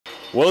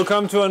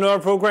Welcome to another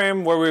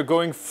program where we're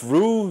going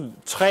through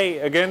træ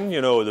again,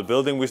 you know, the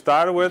building we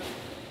started with.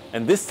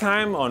 And this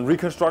time on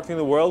Reconstructing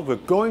the World, we're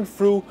going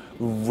through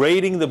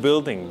rating the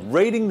building,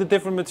 rating the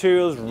different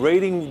materials,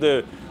 rating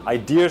the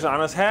ideas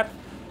Anders had.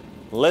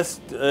 Let's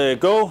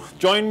go,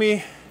 join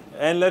me,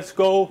 and let's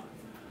go.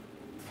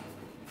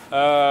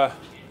 Yeah,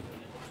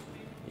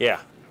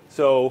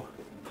 so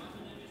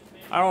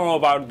I don't know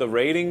about the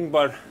rating,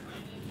 but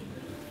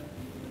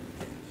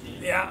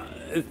yeah,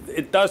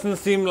 it doesn't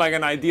seem like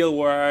an ideal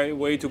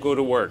way to go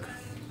to work.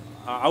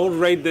 I would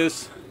rate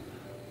this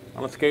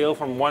on a scale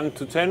from 1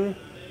 to 10,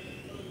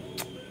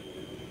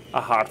 a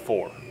hard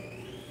 4.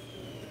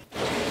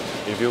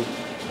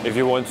 If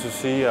you want to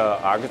see an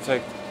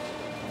architect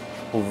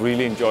who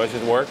really enjoys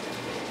his work,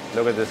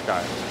 look at this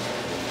guy.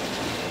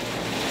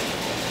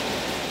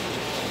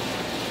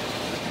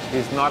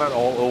 He's not at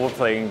all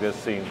overplaying this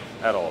scene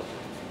at all.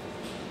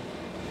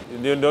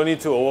 You don't need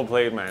to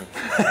overplay it, man.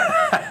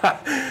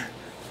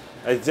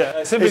 I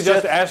simply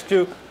just asked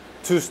you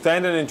to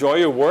stand and enjoy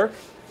your work,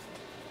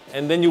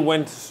 and then you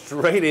went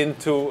straight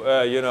into,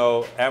 you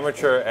know,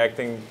 amateur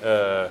acting.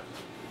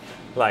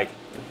 Like,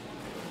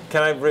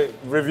 can I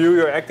review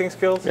your acting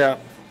skills? Yeah.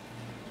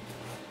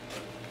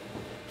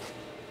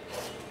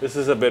 This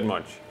is a bit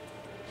much.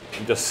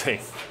 I'm just saying.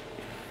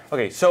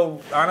 Okay,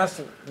 so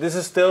Anders, this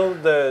is still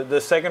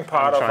the second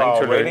part of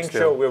our rating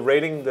show. We're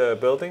rating the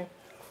building.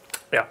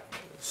 Yeah.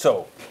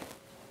 So,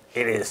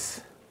 it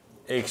is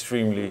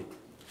extremely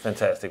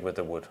fantastic with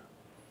the wood.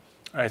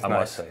 It's I nice.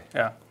 must say.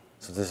 Yeah.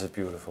 So this is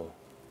beautiful.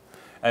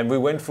 And we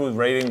went through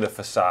rating the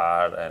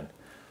facade, and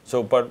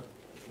so. But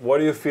what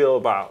do you feel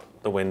about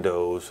the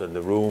windows and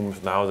the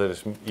rooms now that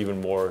it's even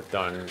more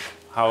done?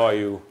 How are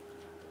you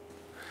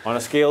on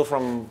a scale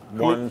from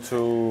 1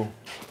 to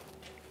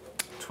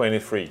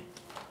 23?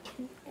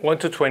 1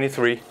 to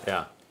 23.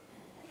 Yeah.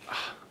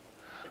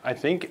 I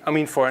think, I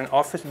mean, for an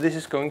office, this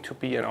is going to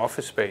be an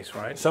office space,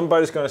 right?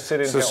 Somebody's going to sit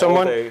in here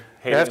all day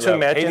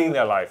hating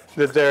their life.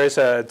 That there is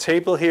a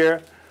table here.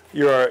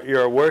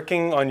 You're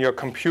working on your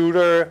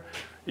computer.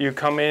 You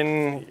come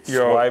in.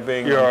 Your wife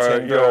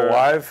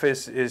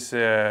is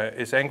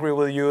angry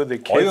with you. The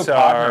kids or your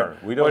partner.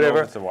 We don't whatever.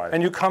 know if it's a wife.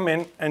 And you come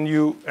in and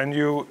you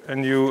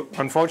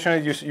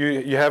unfortunately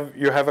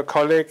you have a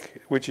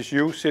colleague, which is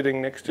you,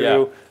 sitting next to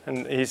you,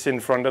 and he's in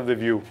front of the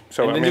view.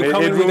 So and I then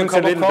mean, it ruins a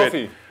little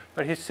bit.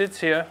 But he sits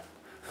here.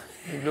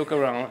 You look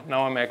around.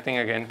 Now I'm acting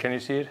again. Can you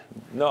see it?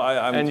 No,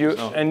 I'm. And you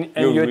no,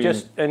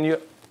 and you're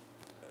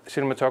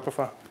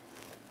cinematographer.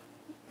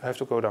 I have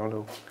to go down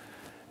low,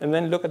 and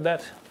then look at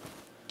that.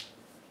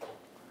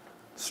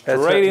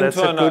 Straight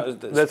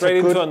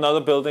into another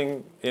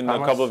building in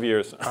a couple of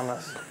years.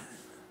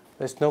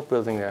 There's no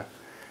building there.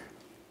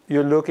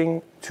 You're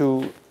looking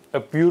to a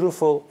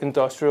beautiful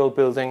industrial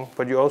building,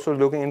 but you're also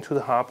looking into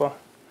the harbor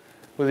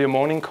with your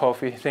morning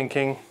coffee,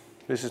 thinking,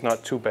 "This is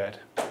not too bad.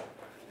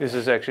 This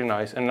is actually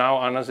nice." And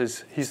now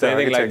Anders he's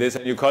standing like this,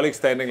 and your colleague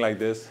standing like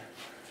this.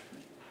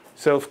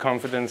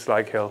 Self-confidence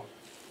like hell.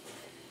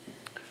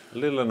 A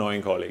little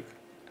annoying colleague.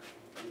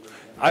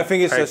 I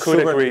think it's I could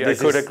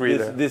agree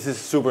there. This is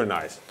super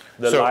nice.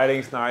 The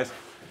lighting's nice,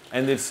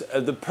 and it's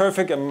the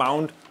perfect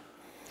amount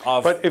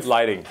of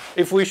lighting.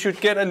 If we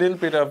should get a little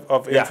bit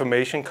of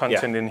information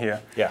content in here,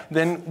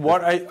 then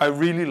what I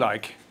really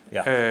like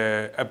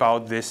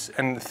about this,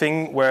 and the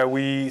thing where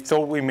we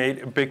thought we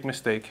made a big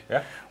mistake,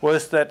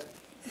 was that,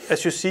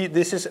 as you see,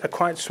 this is a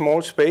quite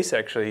small space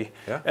actually,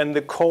 and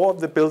the core of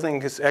the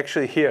building is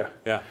actually here,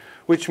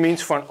 which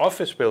means for an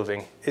office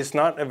building, it's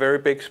not a very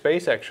big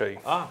space actually.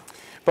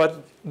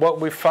 But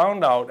what we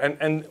found out,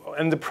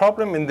 and the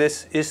problem in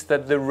this is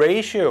that the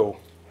ratio,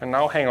 and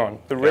now hang on,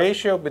 the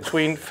ratio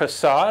between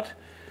facade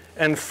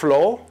and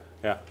floor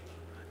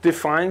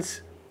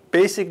defines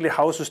basically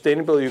how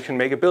sustainable you can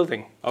make a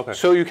building. Okay.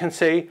 So you can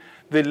say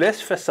the less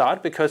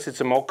facade, because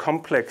it's a more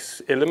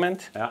complex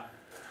element,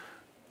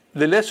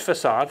 the less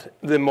facade,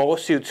 the more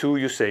CO2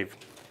 you save,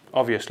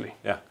 obviously.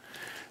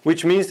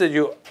 Which means that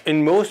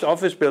in most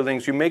office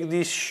buildings, you make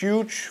these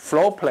huge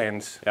floor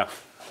plans.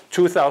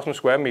 2,000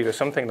 square meters,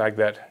 something like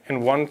that, in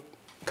one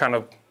kind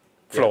of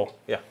floor.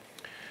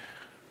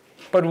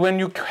 But when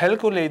you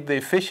calculate the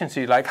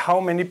efficiency, like how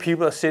many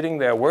people are sitting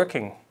there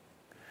working,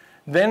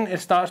 then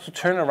it starts to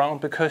turn around,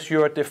 because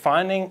you are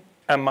defining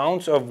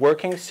amounts of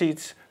working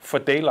seats for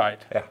daylight.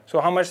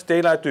 So how much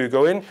daylight do you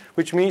go in?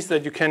 Which means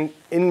that you can,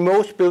 in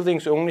most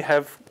buildings, only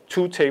have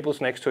 2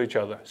 tables next to each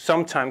other,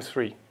 sometimes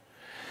 3.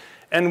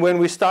 And when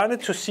we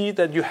started to see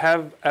that you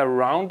have a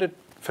rounded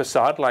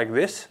facade like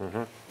this,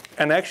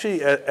 and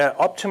actually an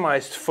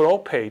optimized floor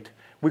plate,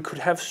 we could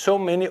have so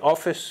many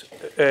office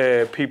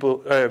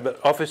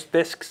office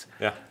desks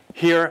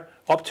here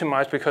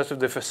optimized because of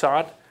the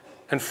facade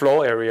and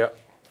floor area,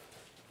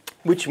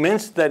 which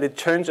means that it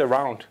turns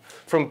around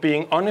from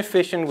being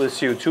inefficient with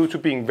CO2 to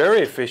being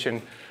very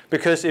efficient,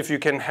 because if you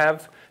can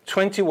have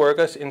 20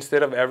 workers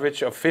instead of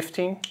average of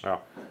 15,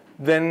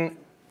 then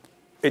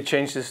it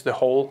changes the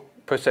whole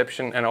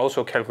perception and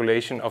also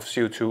calculation of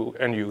CO2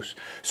 and use.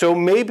 So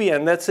maybe,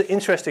 and that's the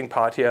interesting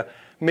part here,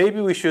 maybe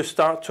we should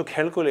start to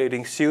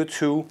calculating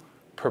CO2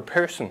 per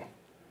person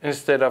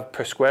instead of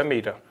per square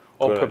meter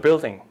or per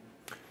building.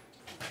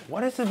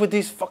 What is it with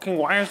these fucking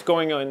wires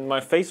going on in my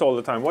face all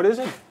the time? What is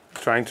it?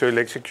 Trying to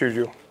electrocute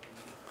you.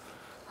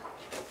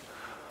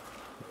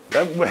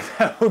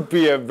 That would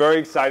be a very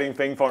exciting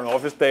thing for an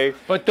office day.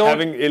 But don't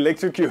having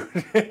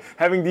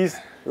having these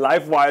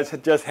live wires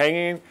just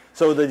hanging,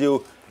 so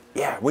that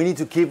we need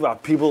to keep our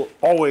people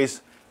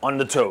always on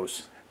the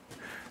toes.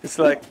 It's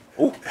like,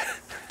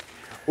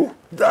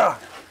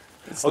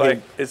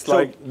 It's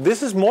like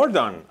this is more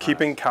done.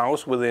 Keeping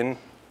cows within.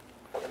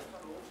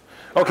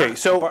 Okay,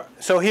 so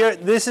here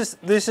this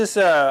is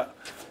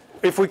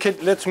if we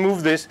could, let's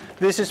move this.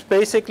 This is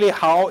basically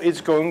how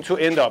it's going to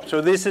end up.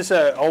 So this is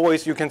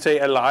always, you can say,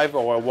 a live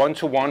or a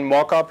one-to-one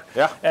mock-up.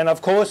 Yeah. And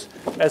of course,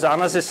 as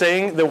Anders is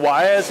saying, the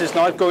wires is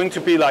not going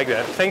to be like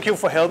that. Thank you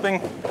for helping,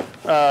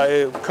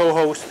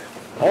 co-host.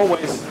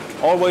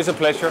 Always a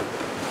pleasure.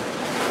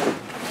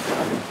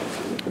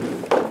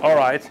 All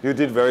right. You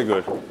did very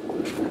good.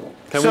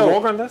 Can we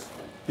walk on this?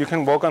 You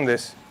can walk on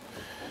this.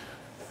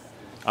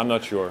 I'm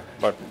not sure,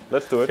 but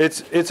let's do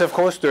it. It's of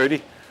course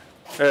dirty.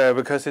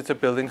 Because it's a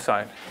building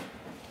site.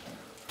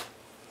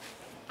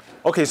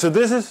 Okay, so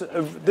this is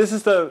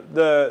the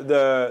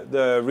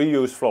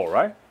reused floor,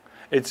 right?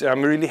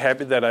 I'm really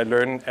happy that I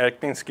learned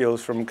acting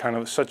skills from kind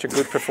of such a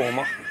good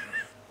performer.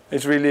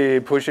 It's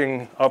really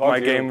pushing up my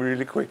game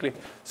really quickly.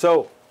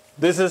 So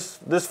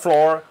this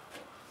floor.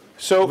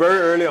 So very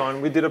early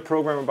on, we did a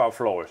program about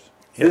floors.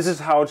 Yes. This is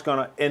how it's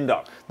gonna end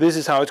up. This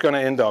is how it's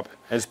gonna end up.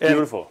 And it's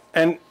beautiful.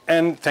 And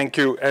thank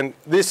you. And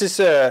this is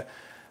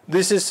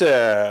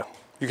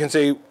you can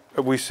say,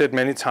 we said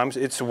many times,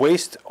 it's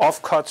waste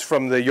offcuts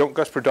from the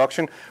Junkers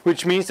production,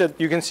 which means that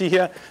you can see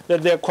here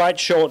that they're quite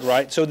short,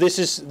 right? So this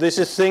is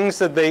things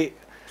that they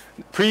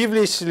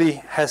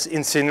previously has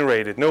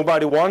incinerated.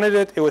 Nobody wanted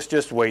it; it was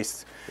just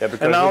waste. Yeah,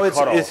 because and now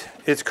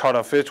it's cut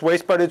off. It's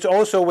waste, but it's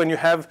also when you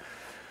have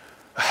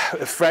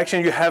a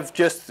fraction, you have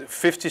just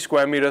 50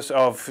 square meters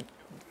of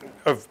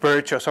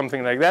birch or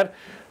something like that.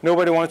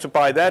 Nobody wants to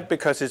buy that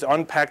because it's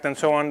unpacked and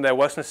so on. There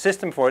wasn't a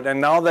system for it, and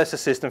now there's a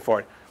system for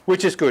it,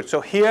 which is good. So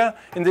here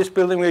in this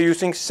building, we're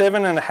using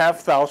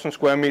 7,500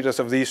 square meters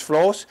of these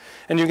floors,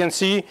 and you can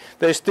see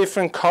there's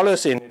different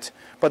colors in it,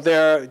 but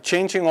they're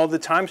changing all the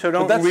time. So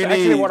don't that's really.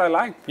 That's actually what I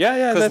like.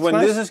 Yeah, because when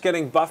nice. this is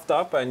getting buffed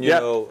up and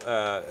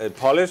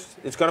polished,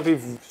 it's gonna be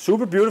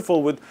super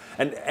beautiful.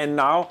 And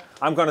now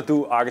I'm gonna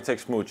do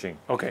architect smooching.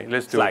 Okay,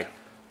 let's do it.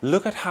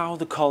 Look at how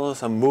the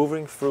colors are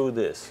moving through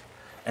this.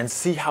 And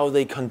see how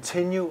they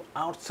continue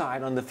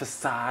outside on the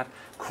facade,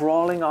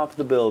 crawling up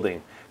the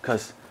building.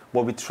 Because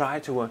what we try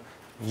to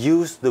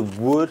use the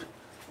wood.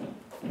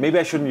 Maybe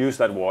I shouldn't use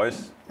that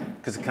voice,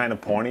 because it's kind of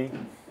porny.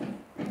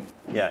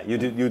 Yeah,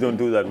 you don't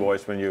do that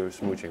voice when you're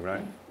smooching,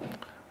 right?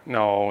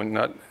 No,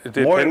 not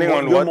depending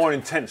on what. You're more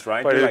intense,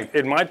 right? But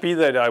it might be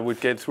that I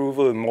would get through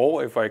with it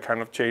more if I kind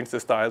of change the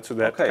style to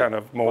that kind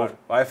of more.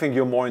 But I think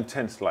you're more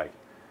intense. Like,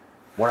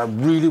 what I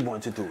really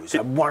want to do is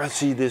I want to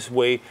see this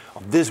way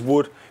of this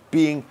wood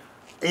being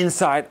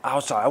inside,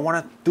 outside. I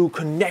want to do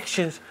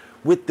connections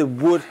with the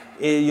wood,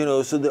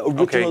 so the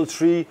original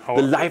tree,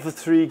 the life of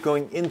tree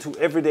going into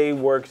everyday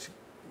works.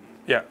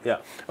 Yeah. Yeah.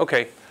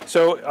 Okay.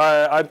 So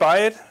I buy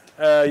it.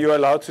 You're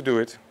allowed to do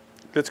it.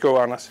 Let's go,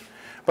 Anders.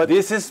 But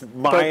this is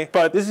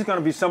this is going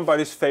to be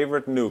somebody's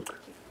favorite nuke.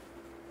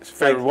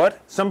 Favorite what?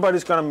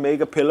 Somebody's going to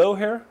make a pillow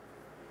here,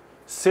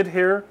 sit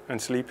here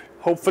and sleep.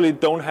 Hopefully,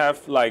 don't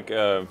have like.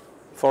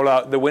 Fall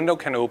out. The window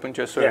can open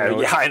just so you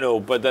know. Yeah, I know,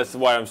 but that's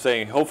why I'm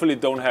saying. Hopefully,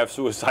 don't have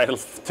suicidal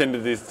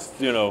tendencies.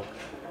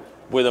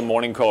 With a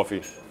morning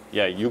coffee.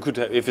 Yeah, you could.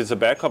 If it's a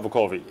bad cup of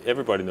coffee,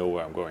 everybody know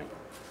where I'm going.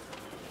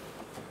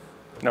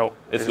 No,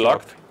 it's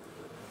locked.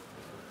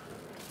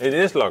 It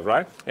is locked,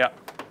 right? Yeah.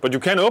 But you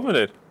can open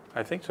it.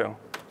 I think so.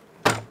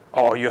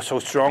 Oh, you're so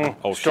strong.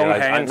 Oh, strong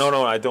hands.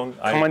 No, I don't.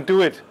 Come on,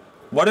 do it.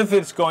 What if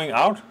it's going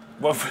out?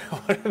 What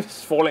if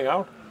it's falling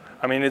out?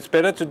 I mean, it's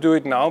better to do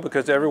it now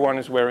because everyone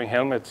is wearing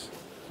helmets.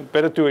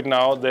 Better do it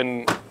now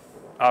than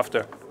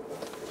after.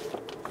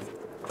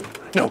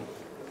 No.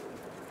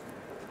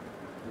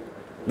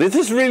 This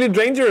is really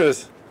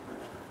dangerous.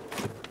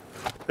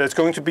 There's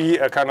going to be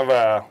a kind of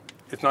a.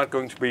 It's not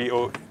going to be.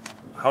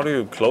 How do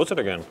you close it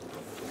again?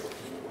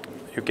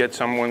 You get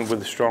someone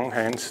with strong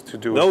hands to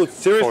do it. No,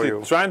 seriously, for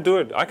you. Try and do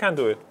it. I can't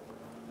do it.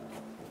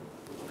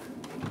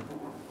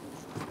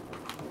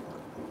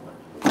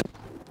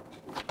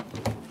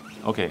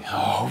 Okay.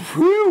 Oh,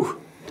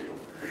 whew.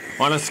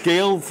 On a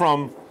scale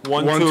from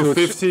 1 to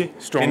 50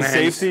 strong in hands.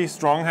 safety,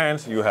 strong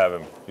hands, you have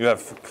him. You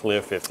have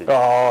clear 50.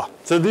 Oh.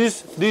 So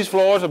these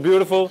floors are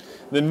beautiful.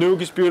 The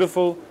nuke is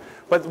beautiful.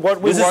 But what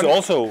we this want, is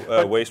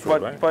also waste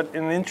wood, right? But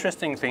an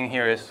interesting thing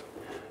here is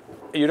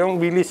you don't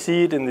really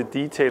see it in the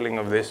detailing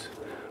of this.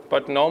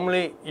 But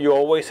normally you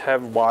always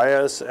have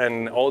wires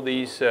and all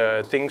these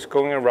things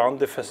going around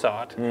the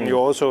facade. And you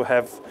also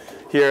have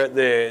here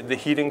the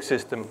heating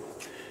system.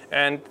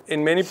 And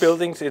in many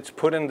buildings it's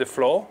put in the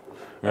floor.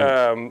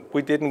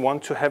 We didn't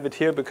want to have it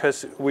here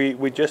because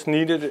we just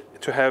needed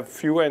to have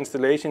fewer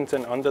installations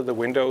and under the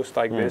windows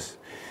like this.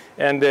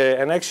 And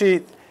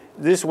actually,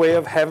 this way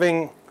of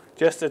having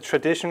just a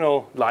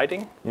traditional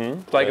lighting,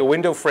 like a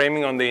window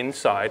framing on the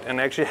inside,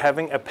 and actually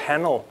having a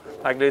panel,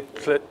 like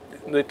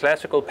the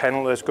classical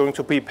panel, there's going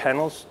to be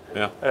panels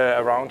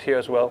around here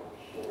as well.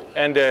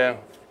 And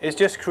it's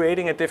just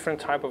creating a different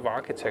type of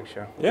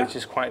architecture, which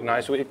is quite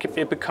nice.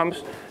 It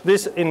becomes,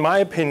 this, in my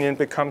opinion,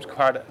 becomes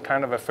quite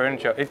kind of a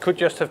furniture. It could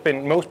just have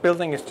been, most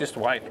building is just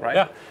white, right?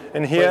 Yeah.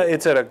 And here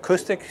it's an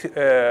acoustic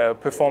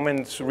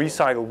performance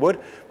recycled wood,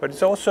 but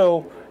it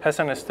also has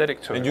an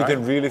aesthetic to it. And you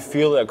can really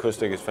feel the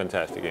acoustic is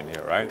fantastic in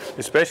here, right?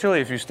 Especially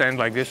if you stand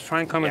like this.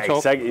 Try and come and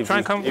talk.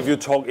 Exactly. If you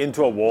talk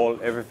into a wall,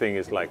 everything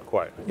is like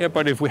quiet. Yeah,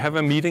 but if we have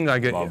a meeting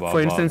like it, for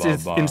instance,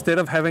 instead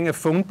of having a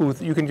phone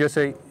booth, you can just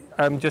say,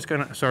 I'm just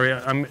gonna, sorry,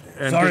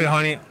 sorry,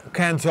 honey,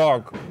 can't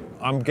talk.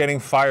 I'm getting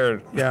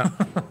fired. Yeah.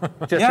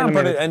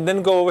 And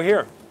then go over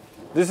here.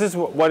 This is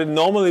what it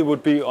normally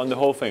would be on the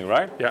whole thing,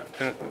 right? Yeah.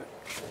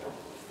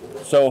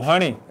 So,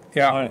 honey.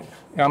 Yeah. Honey.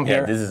 I'm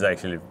here. This is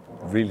actually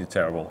really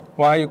terrible.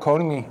 Why are you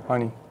calling me,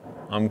 honey?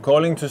 I'm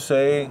calling to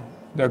say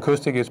the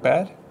acoustic is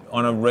bad.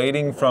 On a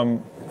rating from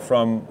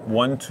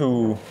 1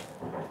 to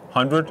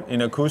 100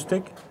 in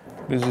acoustic.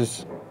 This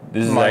is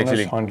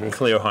actually 100.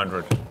 Clear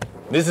 100.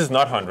 This is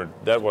not 100.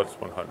 That was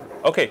 100.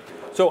 Okay.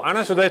 So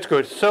Anna, so that's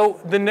good. So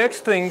the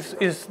next thing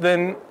is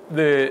then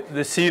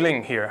the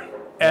ceiling here,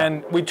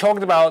 and we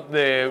talked about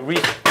the.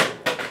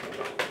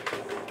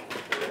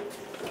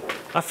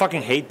 I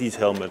fucking hate these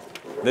helmets.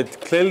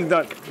 That clearly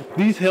not.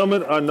 These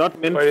helmets are not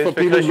meant for people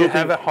because you looking.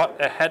 have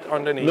a hat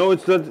underneath. No,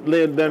 it's not.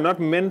 They're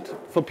not meant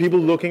for people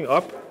looking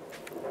up,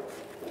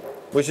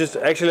 which is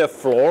actually a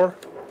floor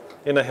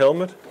in a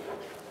helmet.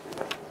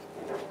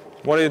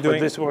 What are you doing?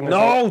 This one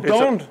no,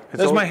 don't.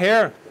 That's my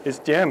hair. It's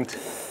jammed.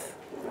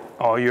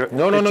 Oh, you're.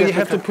 No. You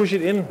have to push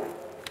it in.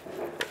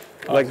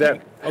 Like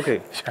that. Okay.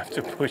 You have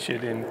to push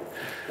it in.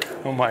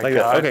 Oh my like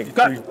God.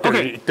 That.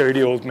 Okay.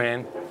 Dirty old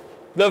man.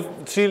 The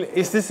ceiling.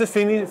 Is this a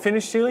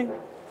finished ceiling?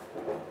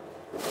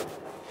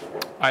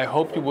 I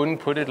hope you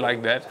wouldn't put it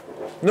like that.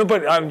 No,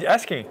 but I'm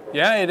asking.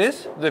 Yeah, it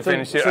is the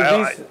finished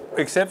ceiling.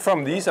 Except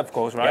from these, of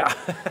course, right?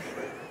 Yeah.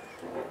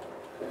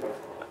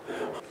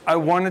 I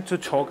wanted to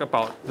talk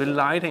about the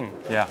lighting.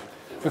 Yeah.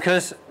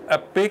 Because a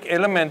big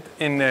element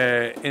in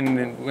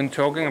when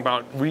talking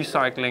about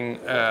recycling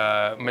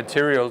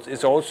materials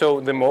is also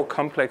the more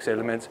complex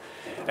elements.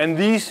 And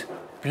these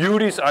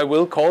beauties, I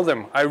will call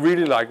them, I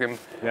really like them.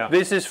 Yeah.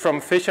 This is from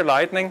Fisher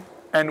Lightning,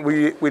 and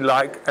we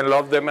like and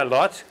love them a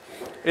lot.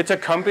 It's a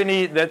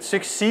company that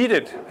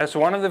succeeded as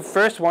one of the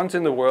first ones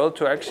in the world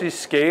to actually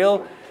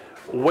scale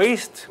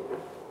waste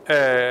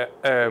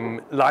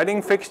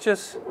lighting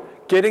fixtures,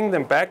 getting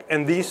them back,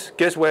 and these,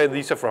 guess where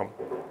these are from?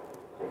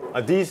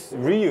 Are these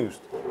reused?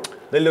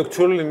 They look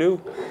totally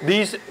new.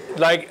 These,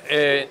 like,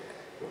 I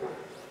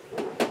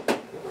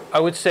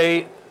would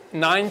say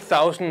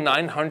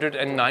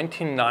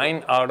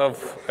 9,999 out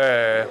of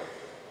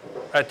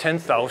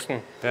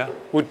 10,000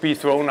 would be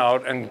thrown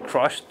out and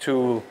crushed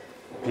to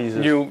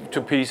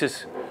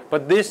pieces.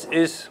 But this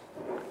is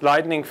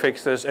lightning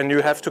fixtures, and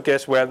you have to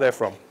guess where they're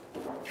from.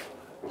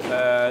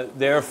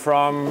 They're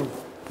from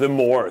the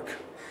morgue.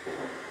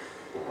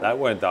 That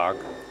went dark.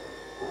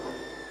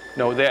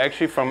 No, they're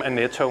actually from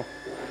Netto.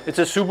 It's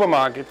a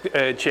supermarket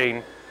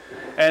chain.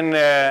 And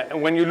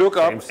when you look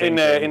up in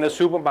a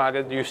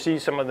supermarket, you see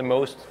some of the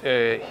most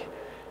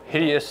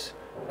hideous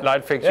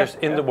light fixtures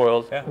in the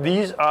world. Yeah.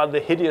 These are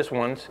the hideous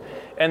ones.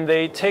 And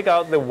they take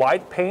out the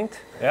white paint,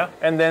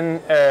 and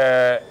then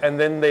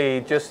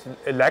they just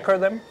lacquer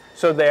them.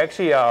 So they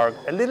actually are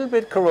a little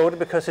bit corroded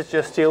because it's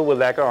just steel with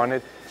lacquer on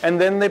it. And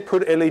then they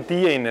put LED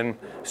in them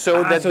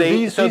so that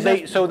they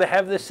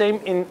have the same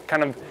in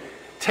kind of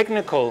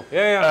technical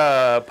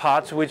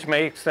parts, which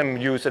makes them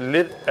use a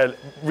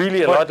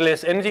lot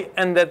less energy,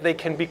 and that they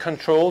can be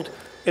controlled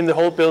in the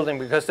whole building,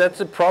 because that's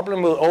the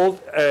problem with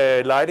old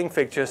lighting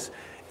fixtures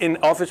in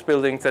office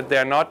buildings, that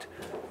they're not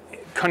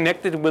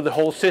connected with the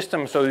whole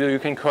system so you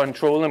can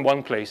control them in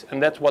one place,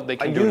 and that's what they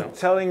can do now. Are you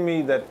telling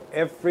me that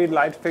every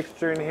light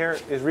fixture in here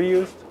is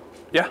reused?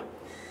 Yeah.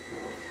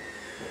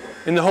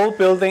 In the whole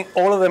building,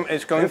 all of them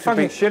is going to be...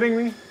 You're fucking shitting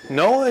me?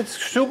 No, it's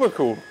super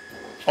cool.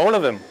 All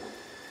of them.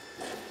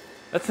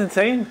 That's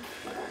insane.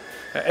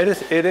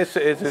 It is.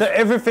 So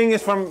everything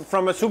is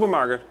from a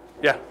supermarket?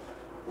 Yeah.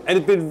 And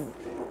it's been...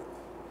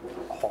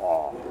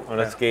 on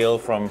a scale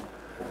from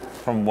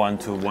 1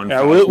 to 1.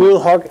 Yeah, we'll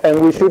hug, and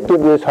we should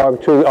give this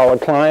hug to our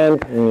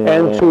client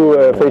and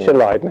to Fisher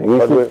Lightning.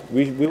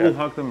 We will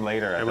hug them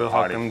later. I will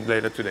hug them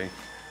later today.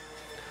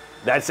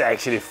 That's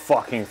actually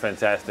fucking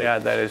fantastic. Yeah,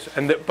 that is.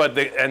 And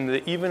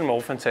the even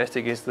more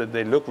fantastic is that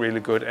they look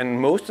really good.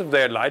 And most of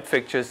their light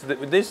fixtures,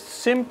 this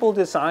simple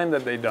design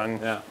that they've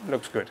done,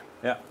 looks good.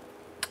 Yeah.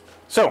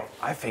 So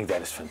I think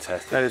that is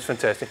fantastic. That is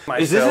fantastic.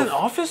 Is this an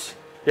office?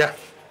 Yeah.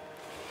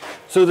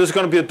 So there's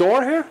going to be a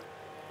door here?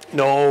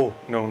 No.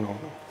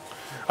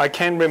 I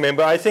can't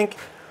remember. I think.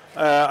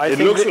 It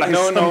looks like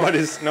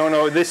somebody's.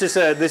 No. This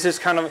is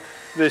kind of.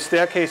 the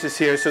staircase is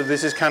here, so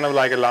this is kind of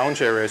like a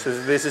lounge area.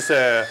 So this is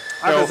a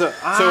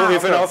so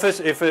if an office,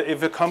 if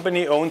a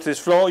company owns this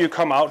floor, you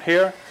come out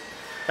here,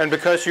 and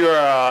because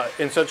you're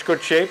in such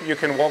good shape, you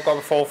can walk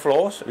up 4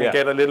 floors and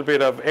get a little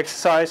bit of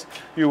exercise.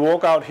 You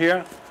walk out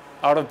here,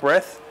 out of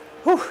breath,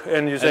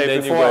 and you say,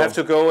 before I have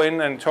to go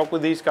in and talk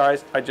with these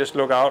guys, I just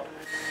look out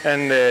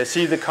and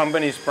see the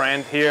company's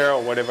brand here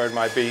or whatever it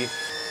might be.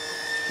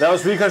 That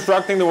was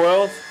Reconstructing the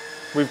World.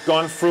 We've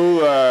gone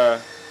through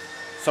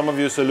some of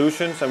your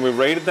solutions and we've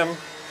rated them.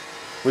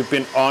 We've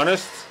been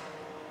honest,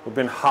 we've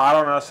been hard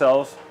on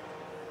ourselves,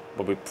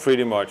 but we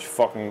pretty much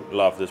fucking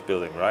love this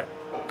building, right?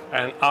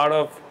 And out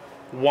of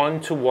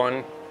 1 to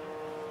 1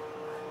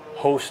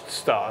 host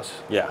stars,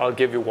 I'll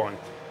give you 1.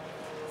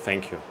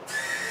 Thank you.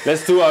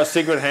 Let's do our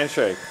secret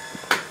handshake.